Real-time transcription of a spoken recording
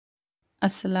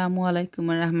আসসালামু আলাইকুম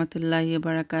রহমতুল্লাহি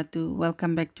বারাকাতু।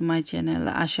 Welcome back to my channel.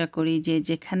 আশা করি যে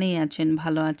যেখানেই আছেন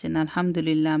ভালো আছেন।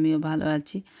 আলহামদুলিল্লাহ আমিও ভালো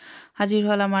আছি। হাজির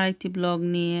হলাম আর একটি ব্লগ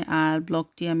নিয়ে। আর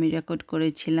ব্লগটি আমি রেকর্ড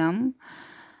করেছিলাম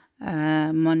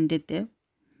মনডেতে।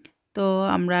 তো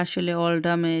আমরা আসলে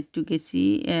অলডামে একটু গেছি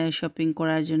শপিং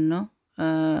করার জন্য।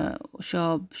 আহ,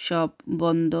 সব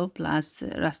বন্ধ, প্লাস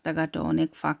রাস্তাঘাটও অনেক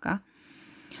ফাঁকা।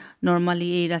 নর্মালি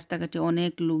এই রাস্তাঘাটে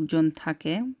অনেক লোকজন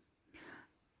থাকে।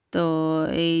 তো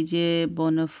এই যে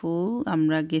বনফুল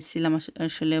আমরা গেছিলাম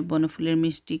আসলে বনফুলের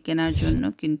মিষ্টি কেনার জন্য,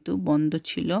 কিন্তু বন্ধ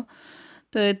ছিল।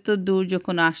 তো এত দূর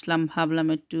যখন আসলাম ভাবলাম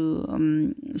একটু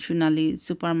সোনালী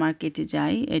সুপার মার্কেটে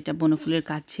যাই, এটা বনফুলের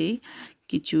কাছেই,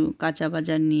 কিছু কাঁচা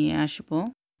বাজার নিয়ে আসবো।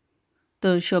 তো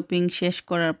শপিং শেষ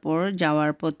করার পর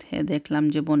যাওয়ার পথে দেখলাম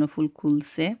যে বনফুল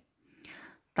খুলছে।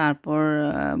 তারপর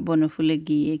বনফুলে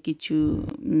গিয়ে কিছু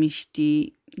মিষ্টি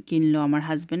কিনলো আমার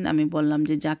হাজবেন্ড। আমি বললাম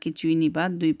যে যা কিছুই নিবা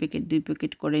 2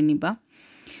 প্যাকেট করে নিবা।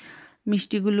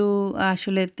 মিষ্টিগুলো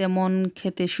আসলে তেমন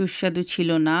খেতে সুস্বাদু ছিল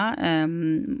না,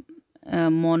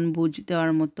 মন বুঝ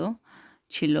দেওয়ার মতো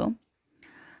ছিল।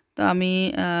 তো আমি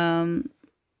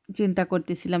চিন্তা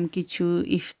করতেছিলাম কিছু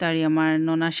ইফতারি আমার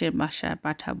ননাসের বাসায়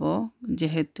পাঠাবো,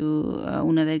 যেহেতু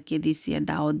ওনাদেরকে দিছি আর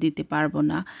দাওয়াত দিতে পারবো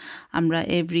না। আমরা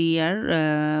এভরি ইয়ার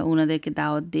ওনাদেরকে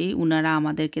দাওয়াত দিই, ওনারা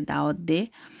আমাদেরকে দাওয়াত দেয়।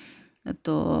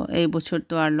 তো এই বছর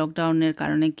তো আর লকডাউনের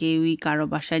কারণে কেউই কারো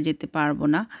বাসায় যেতে পারবো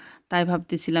না, তাই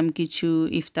ভাবতেছিলাম কিছু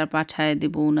ইফতার পাঠায়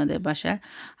দেবো ওনাদের বাসায়।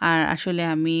 আর আসলে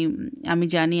আমি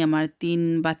জানি আমার 3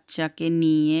 বাচ্চাকে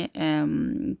নিয়ে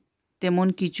তেমন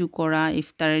কিছু করা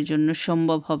ইফতারের জন্য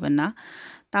সম্ভব হবে না।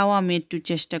 তাও আমি একটু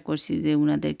চেষ্টা করছি যে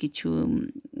ওনাদের কিছু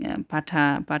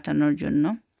পাঠানোর জন্য।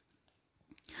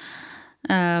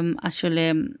 আসলে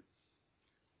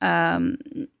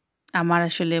আমার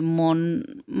আসলে মন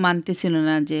মানতেছিল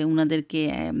না যে ওনাদেরকে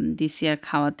দিছি আর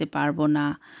খাওয়াতে পারবো না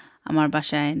আমার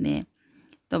বাসায় এনে।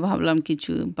 তো ভাবলাম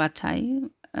কিছু পাঠাই।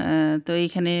 তো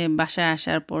এইখানে বাসায়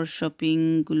আসার পর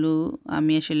শপিংগুলো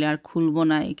আমি আসলে আর খুলবো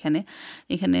না।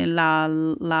 এখানে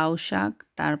লাউ শাক,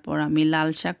 তারপর আমি লাল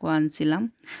শাকও আনছিলাম,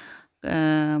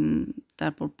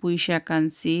 তারপর পুঁই শাক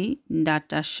আনছি,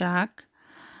 ডাঁটা শাক,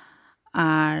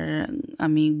 আর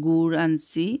আমি গুড়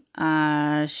আনছি,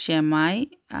 আর সেমাই,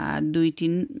 আর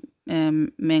 2-3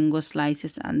 ম্যাঙ্গো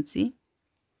স্লাইসেস আনছি।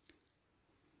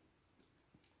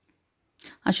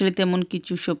 আসলে তেমন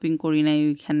কিছু শপিং করি নাই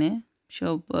ওইখানে,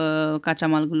 সব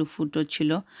কাঁচামালগুলো ফুটো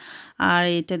ছিল। আর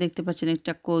এটা দেখতে পাচ্ছেন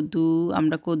একটা কদু,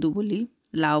 আমরা কদু বলি,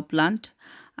 লাউ প্লান্ট।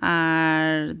 আর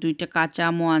 2টা কাঁচা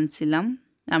আমও আনছিলাম।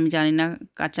 আমি জানি না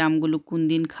কাঁচা আমগুলো কোন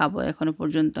দিন খাবো, এখনো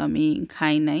পর্যন্ত আমি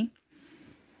খাই নাই।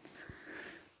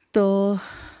 তো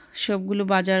সবগুলো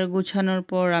বাজার গোছানোর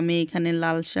পর আমি এখানে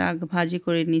লাল শাক ভাজি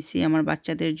করে নিছি আমার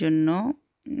বাচ্চাদের জন্য।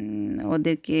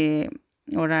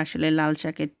 ওরা আসলে লাল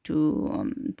শাক একটু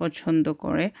পছন্দ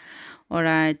করে।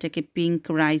 ওরা এটাকে পিঙ্ক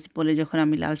রাইস বলে যখন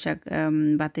আমি লাল শাক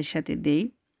ভাতের সাথে দেই।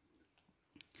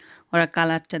 ওরা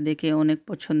কালারটা দেখে অনেক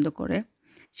পছন্দ করে,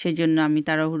 সেই জন্য আমি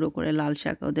তাড়াহুড়ো করে লাল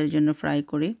শাক ওদের জন্য ফ্রাই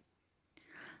করি।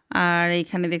 আর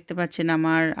এখানে দেখতে পাচ্ছেন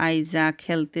আমার আইজা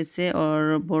খেলতেছে ওর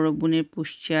বড় বোনের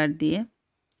পুশচার দিয়ে।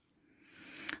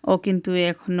 ও কিন্তু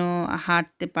এখনো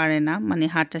হাঁটতে পারে না, মানে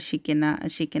হাঁটা শিখে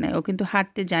নাই। ও কিন্তু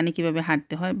হাঁটতে জানে কিভাবে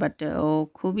হাঁটতে হয়, বাট ও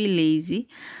খুবই লেজি।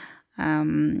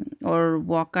 ওর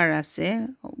ওয়াকার আছে,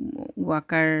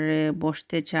 ওয়াকারে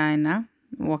বসতে চায় না,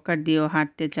 ওয়াকার দিয়েও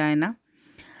হাঁটতে চায় না।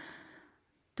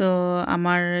 তো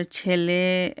আমার ছেলে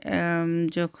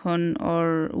যখন ওর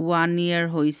 1 ইয়ার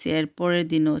হয়েছে, এর পরের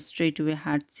দিনও স্ট্রেট ওয়ে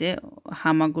হাঁটছে,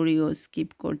 হামাগুড়িও স্কিপ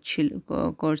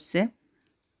করছে,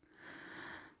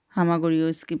 হামাগুড়িও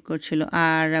স্কিপ করছিল।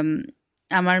 আর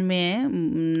আমার মেয়ে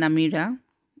নামিরা,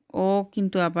 ও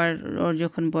কিন্তু আবার ওর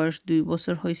যখন বয়স 2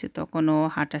 বছর হয়েছে তখন ও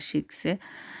হাঁটা শিখছে।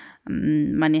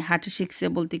 মানে হাঁটা শিখছে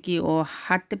বলতে কি, ও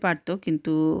হাঁটতে পারতো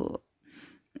কিন্তু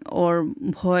ওর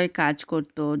ভয় কাজ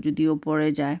করতো যদি ও পড়ে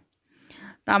যায়।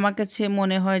 তো আমার কাছে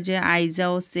মনে হয় যে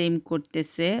আইজাও সেম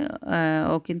করতেছে।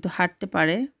 ও কিন্তু হাঁটতে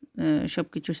পারে সব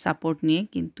কিছুর সাপোর্ট নিয়ে,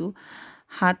 কিন্তু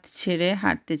হাত ছেড়ে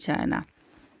হাঁটতে চায় না।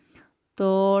 তো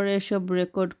ওর এসব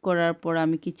রেকর্ড করার পর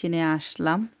আমি কিচেনে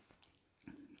আসলাম।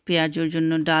 পেঁয়াজের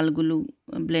জন্য ডালগুলো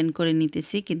ব্লেন্ড করে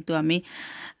নিতেছি, কিন্তু আমি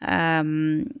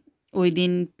ওই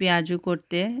দিন পেঁয়াজু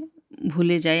করতে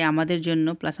ভুলে যাই আমাদের জন্য,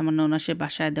 প্লাস আমার ননাসের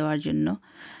বাসায় দেওয়ার জন্য।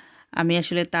 আমি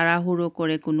আসলে তাড়াহুড়ো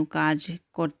করে কোনো কাজ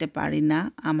করতে পারি না।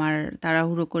 আমার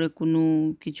তাড়াহুড়ো করে কোনো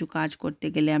কিছু কাজ করতে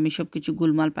গেলে আমি সব কিছু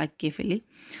গোলমাল পাকিয়ে ফেলি।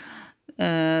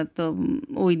 তো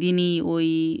ওই দিনই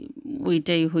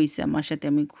ওইটাই হয়েছে আমার সাথে।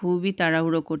 আমি খুবই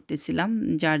তাড়াহুড়ো করতেছিলাম,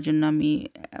 যার জন্য আমি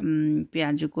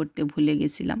পেঁয়াজু করতে ভুলে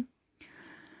গেছিলাম।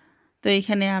 তো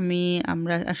এখানে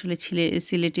আমরা আসলে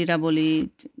সিলেটিরা বলি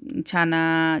ছানা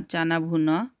চানা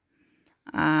ভুনা,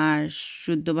 আর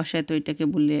শুদ্ধ ভাষায় তো এটাকে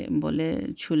বলে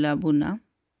ছোলা ভুনা।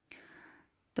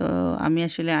 তো আমি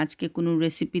আসলে আজকে কোনো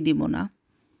রেসিপি দিব না,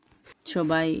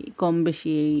 সবাই কম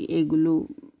বেশি এগুলো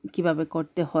কিভাবে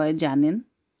করতে হয় জানেন।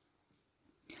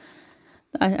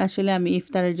 আসলে আমি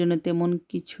ইফতারের জন্য তেমন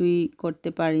কিছুই করতে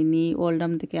পারিনি।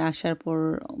 ওল্ডাম থেকে আসার পর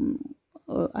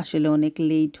আসলে অনেক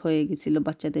লেট হয়ে গেছিলো,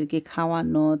 বাচ্চাদেরকে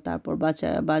খাওয়ানো, তারপর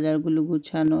বাজারগুলো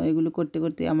গুছানো, এগুলো করতে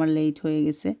করতে আমার লেট হয়ে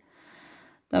গেছে।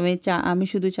 তো আমি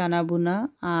শুধু চানা ভুনা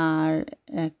আর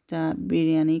একটা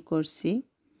বিরিয়ানি করছি,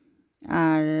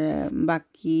 আর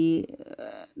বাকি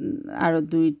আরও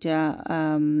 2টা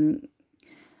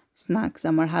স্ন্যাক্স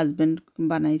আমার হাজব্যান্ড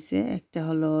বানাইছে। একটা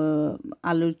হলো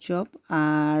আলুর চপ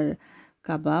আর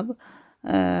কাবাব।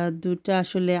 2টা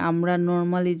আসলে আমরা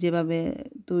নর্মালি যেভাবে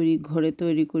ঘরে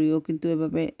তৈরি করি, ও কিন্তু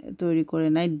এভাবে তৈরি করে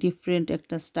নাই, ডিফারেন্ট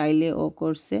একটা স্টাইলে ও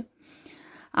করছে।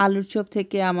 আলুর চপ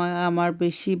থেকে আমার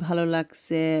বেশি ভালো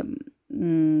লাগছে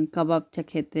কাবাবটা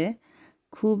খেতে,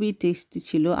 খুবই টেস্টি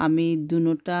ছিল। আমি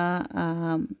দুটোটা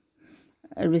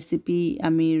রেসিপি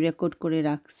আমি রেকর্ড করে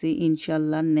রাখছি,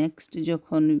 ইনশাল্লাহ নেক্সট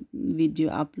যখন ভিডিও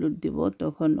আপলোড দেব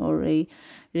তখন ওর এই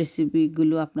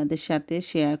রেসিপিগুলো আপনাদের সাথে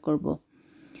শেয়ার করব।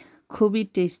 খুবই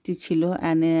টেস্টি ছিল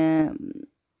অ্যান্ড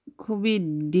খুবই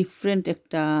ডিফারেন্ট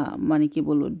একটা, মানে কি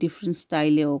বলবো, ডিফারেন্ট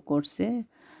স্টাইলে ও করছে।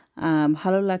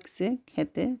 ভালো লাগছে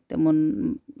খেতে, তেমন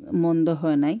মন্দ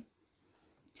হয় নাই।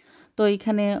 তো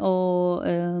এখানে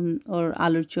ওর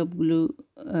আলুর চপগুলো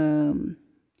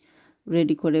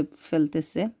রেডি করে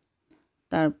ফেলতেছে,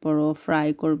 তারপরও ফ্রাই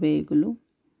করবে এগুলো।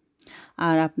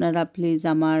 আর আপনারা প্লিজ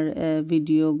আমার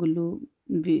ভিডিওগুলো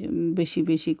বেশি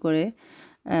বেশি করে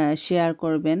শেয়ার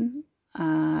করবেন,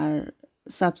 আর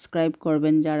সাবস্ক্রাইব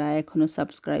করবেন যারা এখনও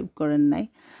সাবস্ক্রাইব করেন নাই।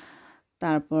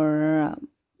 তারপর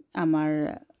আমার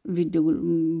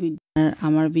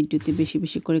ভিডিওতে বেশি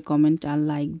বেশি করে কমেন্ট আর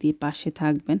লাইক দিয়ে পাশে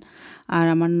থাকবেন। আর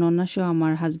আমার ননাসও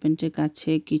আমার হাজব্যান্ডের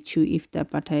কাছে কিছু ইফতার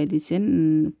পাঠিয়ে দিয়েছেন,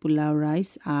 পোলাও রাইস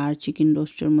আর চিকেন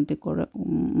রোস্টের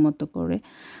মতো করে।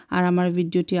 আর আমার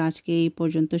ভিডিওটি আজকে এই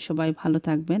পর্যন্ত। সবাই ভালো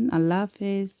থাকবেন। আল্লাহ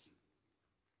হাফেজ।